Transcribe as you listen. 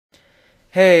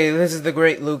Hey, this is the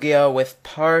Great Lugia with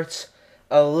part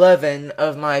 11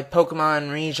 of my Pokemon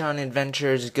Rijon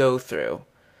Adventures go-through.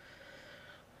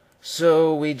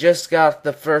 So, we just got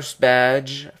the first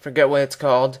badge, forget what it's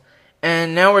called,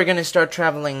 and now we're going to start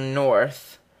traveling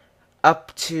north,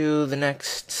 up to the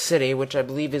next city, which I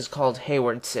believe is called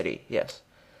Hayward City, yes.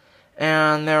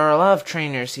 And there are a lot of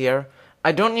trainers here.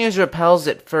 I don't use repels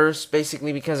at first,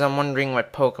 basically because I'm wondering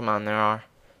what Pokemon there are.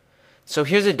 So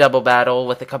here's a double battle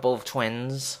with a couple of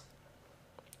twins.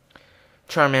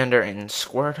 Charmander and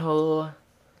Squirtle.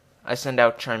 I send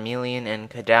out Charmeleon and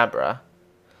Kadabra.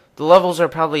 The levels are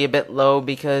probably a bit low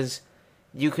because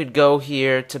you could go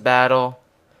here to battle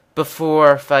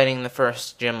before fighting the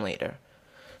first gym leader.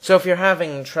 So if you're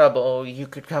having trouble, you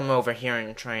could come over here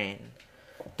and train.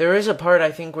 There is a part,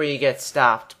 I think, where you get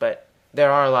stopped, but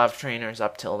there are a lot of trainers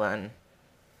up till then.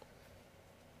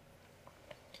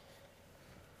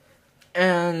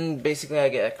 And basically I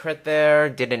get a crit there.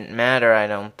 Didn't matter, I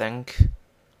don't think.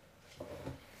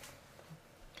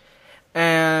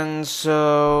 And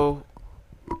so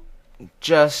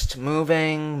just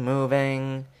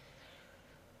moving.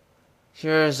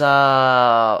 Here's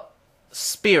a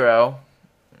Spearow.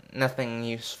 Nothing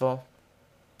useful.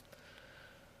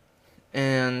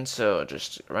 And so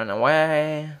just run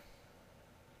away.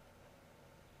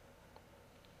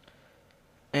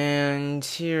 And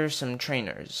here's some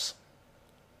trainers.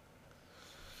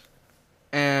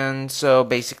 And so,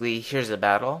 basically, here's a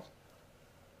battle.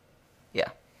 Yeah.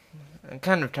 I'm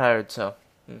kind of tired, so...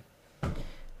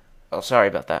 Oh, sorry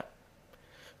about that.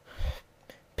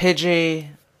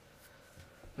 Pidgey.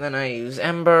 Then I use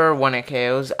Ember, 1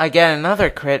 KOs. I get another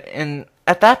crit, and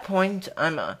at that point,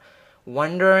 I'm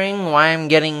wondering why I'm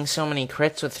getting so many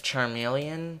crits with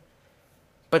Charmeleon.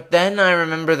 But then I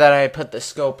remember that I put the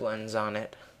scope lens on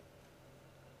it.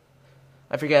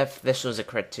 I forget if this was a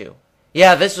crit too.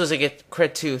 Yeah, this was a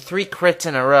crit too. 3 crits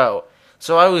in a row.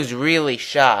 So I was really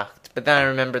shocked. But then I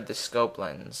remembered the scope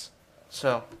lens.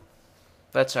 So,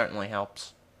 that certainly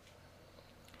helps.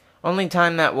 Only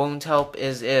time that won't help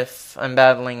is if I'm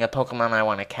battling a Pokemon I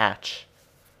want to catch.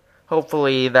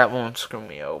 Hopefully that won't screw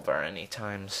me over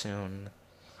anytime soon.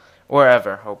 Or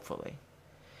ever, hopefully.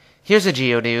 Here's a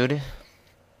Geodude.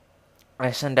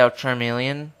 I send out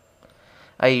Charmeleon.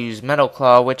 I use Metal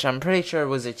Claw, which I'm pretty sure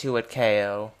was a 2-hit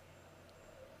KO.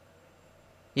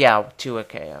 Yeah, 2-hit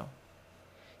KO.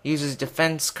 Uses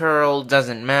Defense Curl,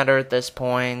 doesn't matter at this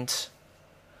point.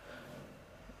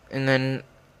 And then,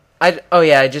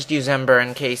 I just use Ember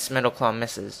in case Metal Claw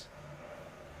misses.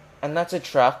 And that's a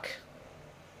truck.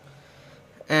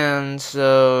 And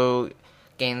so,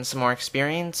 gain some more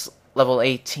experience. Level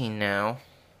 18 now.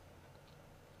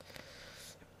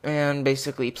 And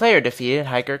basically, player defeated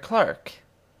Hiker Clark.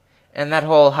 And that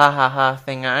whole ha ha ha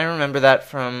thing, I remember that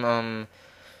from,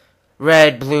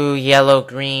 red, blue, yellow,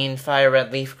 green, fire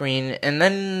red, leaf green, and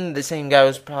then the same guy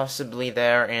was possibly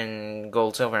there in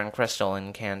Gold, Silver, and Crystal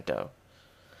in Kanto.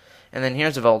 And then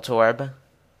here's a Voltorb.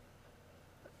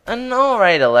 An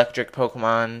alright electric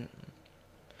Pokemon.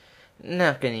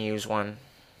 Not gonna use one.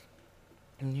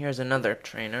 And here's another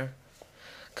trainer.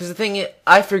 Because the thing is,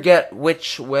 I forget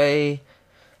which way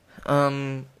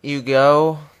you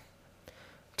go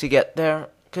to get there.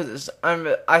 Because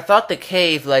I thought the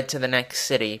cave led to the next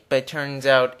city, but it turns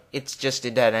out it's just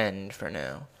a dead end for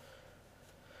now.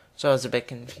 So I was a bit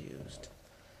confused.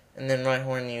 And then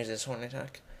Rhyhorn uses Horn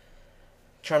Attack.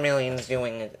 Charmeleon's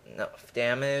doing enough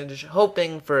damage,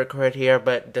 hoping for a crit here,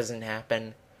 but it doesn't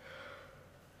happen.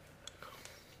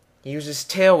 He uses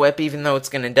Tail Whip, even though it's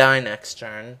going to die next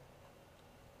turn.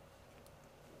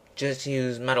 Just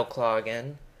use Metal Claw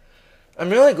again. I'm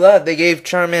really glad they gave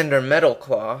Charmander Metal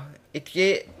Claw.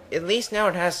 At least now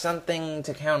it has something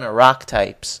to counter rock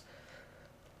types.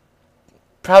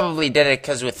 Probably did it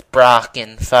because with Brock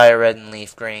and Fire Red and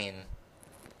Leaf Green.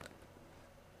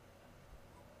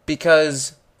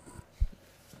 Because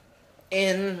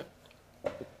in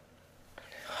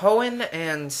Hoenn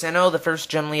and Sinnoh, the first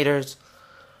gym leaders,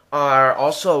 are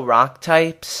also rock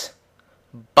types,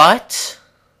 but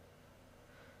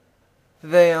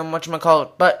they,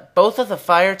 but both of the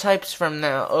fire types from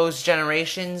those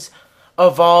generations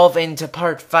evolve into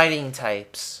part fighting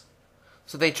types.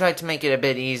 So they tried to make it a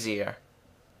bit easier.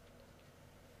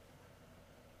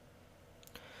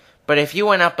 But if you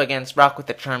went up against Brock with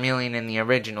the Charmeleon in the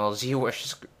originals, you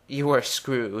were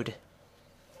screwed.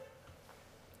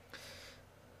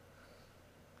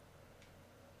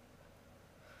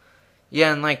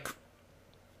 Yeah, and like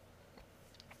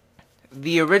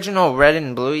the original Red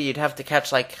and Blue, you'd have to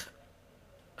catch like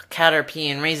a Caterpie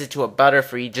and raise it to a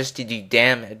Butterfree just to do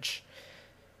damage,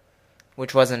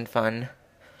 which wasn't fun.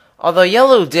 Although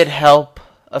Yellow did help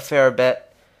a fair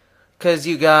bit. Because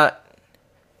you got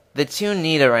the two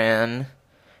Nidoran.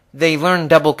 They learn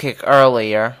Double Kick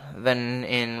earlier than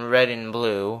in Red and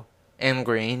Blue and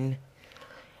Green.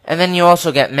 And then you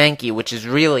also get Mankey, which is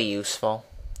really useful.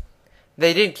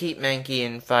 They did keep Mankey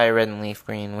in Fire Red and Leaf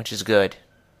Green, which is good.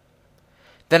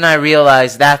 Then I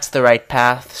realize that's the right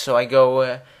path, so I go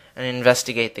and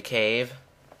investigate the cave.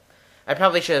 I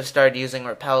probably should have started using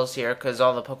repels here, because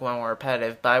all the Pokemon were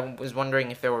repetitive, but I was wondering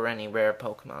if there were any rare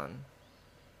Pokemon.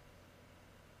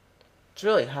 It's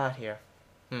really hot here.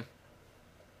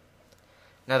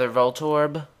 Another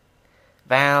Voltorb.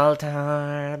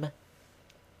 Voltorb.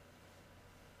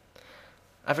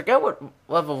 I forget what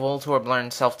level Voltorb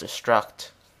learned self-destruct.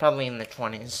 Probably in the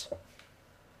 20s.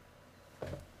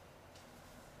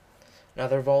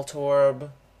 Another Voltorb.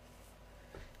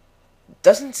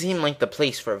 Doesn't seem like the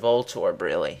place for Voltorb,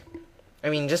 really. I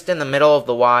mean, just in the middle of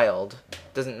the wild.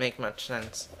 Doesn't make much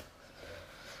sense.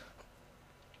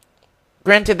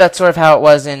 Granted, that's sort of how it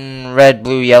was in Red,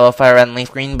 Blue, Yellow, Fire Red, and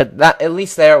Leaf Green, but at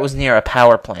least there it was near a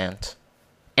power plant.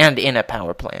 And in a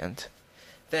power plant.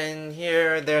 Then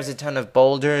here, there's a ton of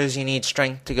boulders. You need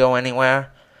strength to go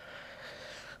anywhere.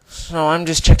 So I'm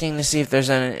just checking to see if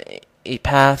there's a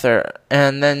path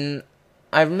and then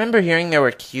I remember hearing there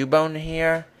were Cubone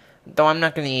here, though I'm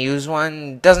not going to use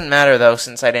one. Doesn't matter though,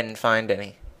 since I didn't find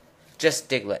any. Just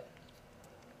Diglett.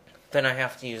 Then I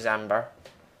have to use Ember.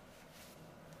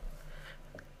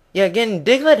 Yeah, again,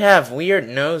 Diglett have weird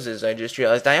noses, I just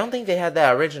realized. I don't think they had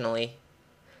that originally.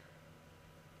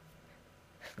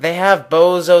 They have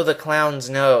Bozo the Clown's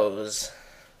nose.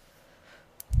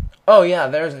 Oh yeah,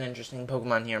 there's an interesting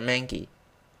Pokemon here, Mankey.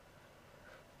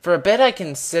 For a bit I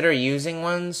consider using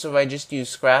one, so I just use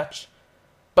Scratch.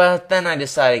 But then I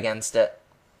decide against it.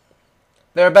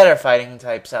 There are better fighting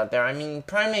types out there. I mean,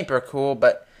 Primeape are cool,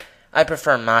 but I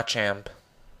prefer Machamp.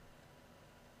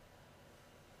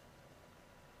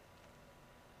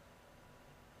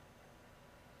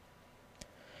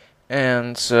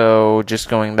 And so, just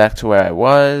going back to where I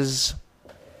was.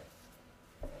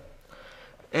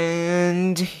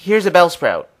 And here's a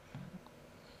Bellsprout.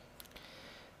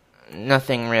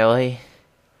 Nothing really.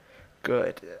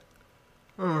 Good.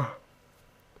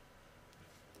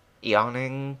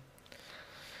 Yawning.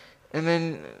 And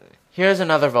then, here's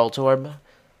another Voltorb.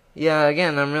 Yeah,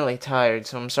 again, I'm really tired,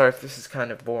 so I'm sorry if this is kind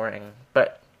of boring.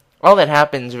 But all that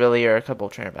happens really are a couple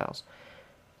of trainer battles.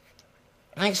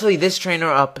 Actually, this trainer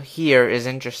up here is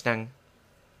interesting.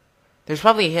 There's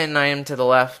probably a hidden item to the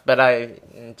left, but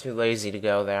I'm too lazy to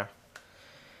go there.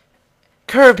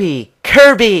 Kirby!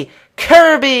 Kirby!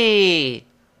 Kirby!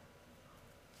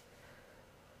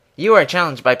 You are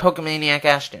challenged by Pokemaniac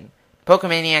Ashton.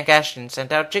 Pokemaniac Ashton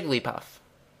sent out Jigglypuff.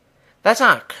 That's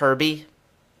not Kirby.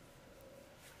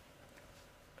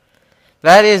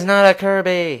 That is not a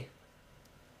Kirby.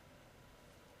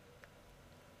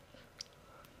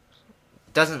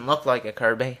 Doesn't look like a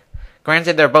Kirby.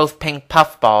 Granted, they're both pink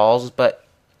puffballs, but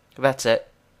that's it.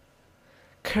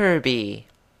 Kirby.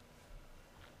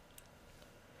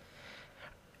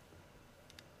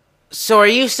 So are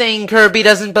you saying Kirby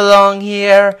doesn't belong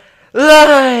here?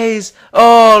 Lies!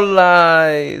 All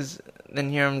lies! Then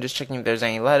here I'm just checking if there's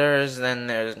any letters. Then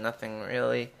there's nothing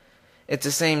really. It's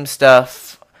the same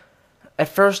stuff. At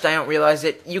first I don't realize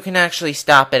it. You can actually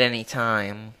stop at any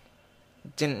time.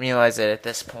 Didn't realize it at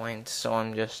this point, so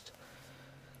I'm just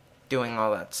doing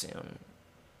all that soon.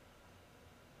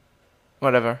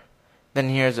 Whatever. Then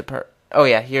here's a oh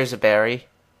yeah, here's a berry.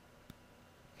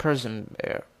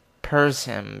 Persimberry.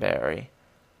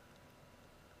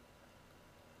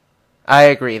 I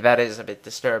agree, that is a bit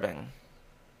disturbing.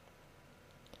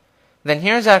 Then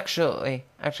here's actually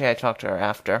I talked to her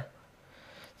after.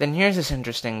 Then here's this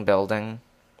interesting building.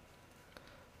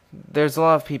 There's a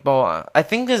lot of people. I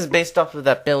think this is based off of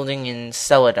that building in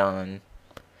Celadon.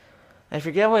 I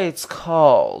forget what it's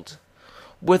called.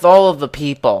 With all of the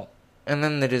people. And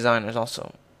then the designers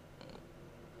also.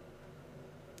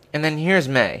 And then here's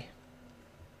May.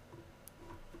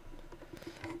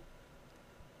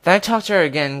 Then I talked to her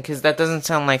again, because that doesn't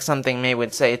sound like something May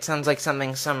would say. It sounds like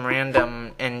something some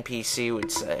random NPC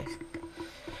would say.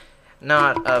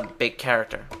 Not a big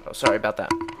character. Oh, sorry about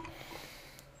that.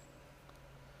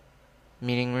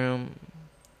 Meeting room.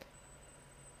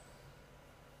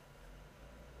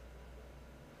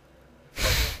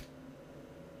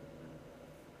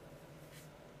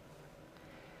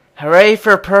 Hooray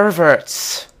for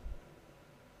perverts!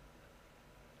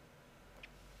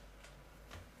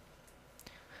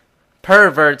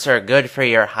 Perverts are good for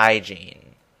your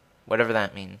hygiene. Whatever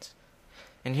that means.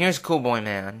 And here's Cool Boy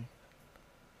Man.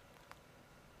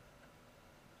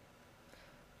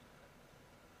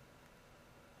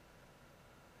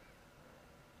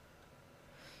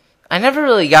 I never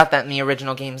really got that in the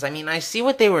original games. I mean, I see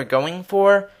what they were going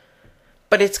for,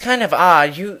 but it's kind of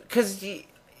odd. Because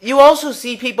you also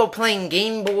see people playing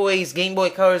Game Boys, Game Boy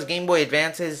Colors, Game Boy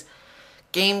Advances,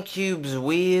 GameCubes,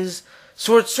 Wii's.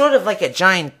 So it's sort of like a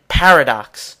giant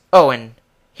paradox. Oh, and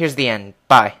here's the end.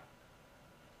 Bye.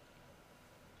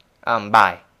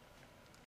 Bye.